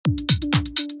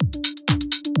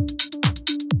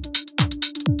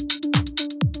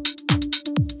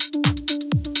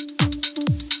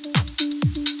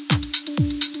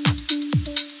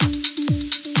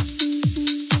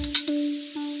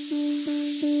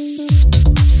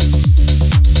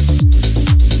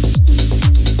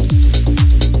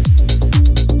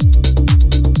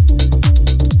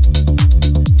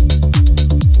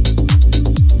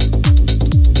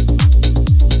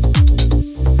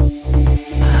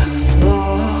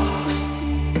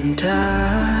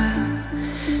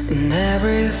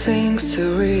everything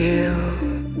surreal,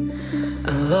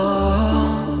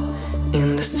 alone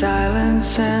in the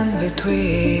silence and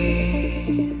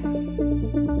between.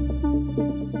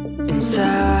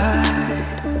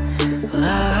 Inside,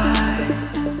 light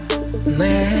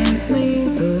made me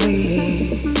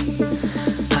believe.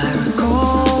 I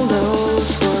recall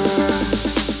those words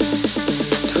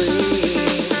in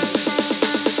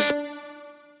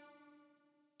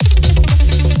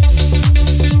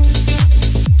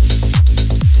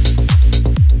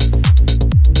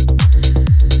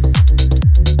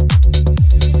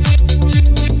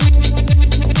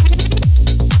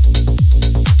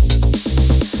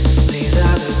These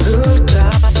are the good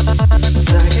times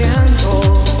I can't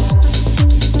hold.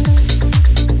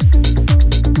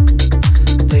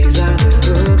 These are the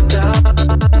good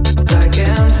times I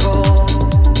can't hold.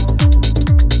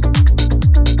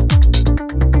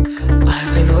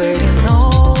 I've been waiting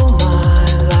all my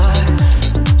life.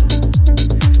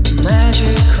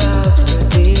 Magic clouds to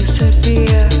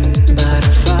disappear, but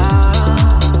I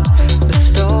found the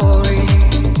story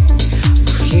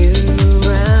of you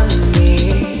and me.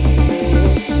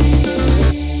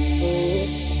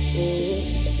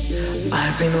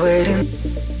 I've been waiting.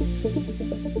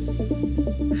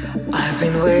 I've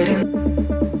been waiting.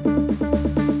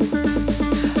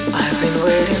 I've been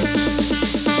waiting.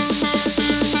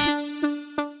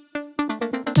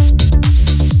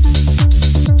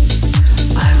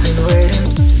 I've been waiting.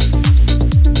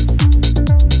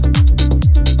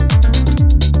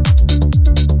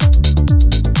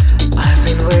 I've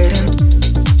been waiting.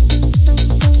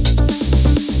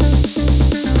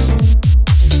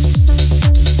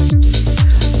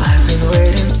 I've been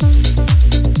waiting.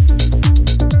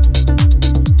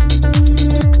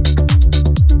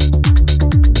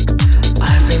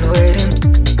 I've been waiting.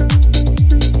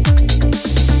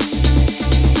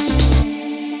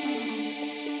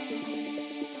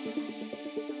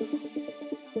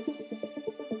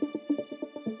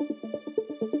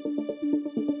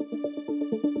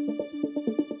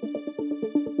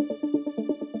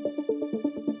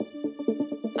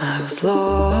 I was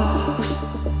lost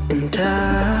in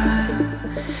time,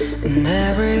 and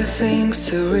everything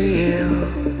surreal,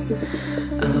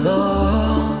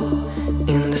 alone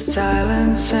in the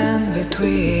silence and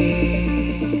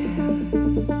between.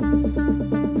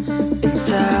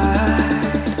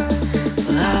 Inside,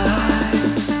 light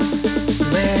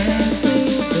made me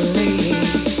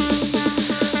believe.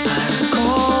 I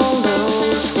recall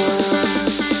those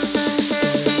words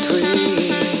in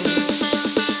dreams.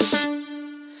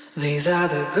 These are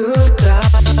the good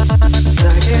times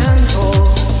I can't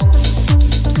hold.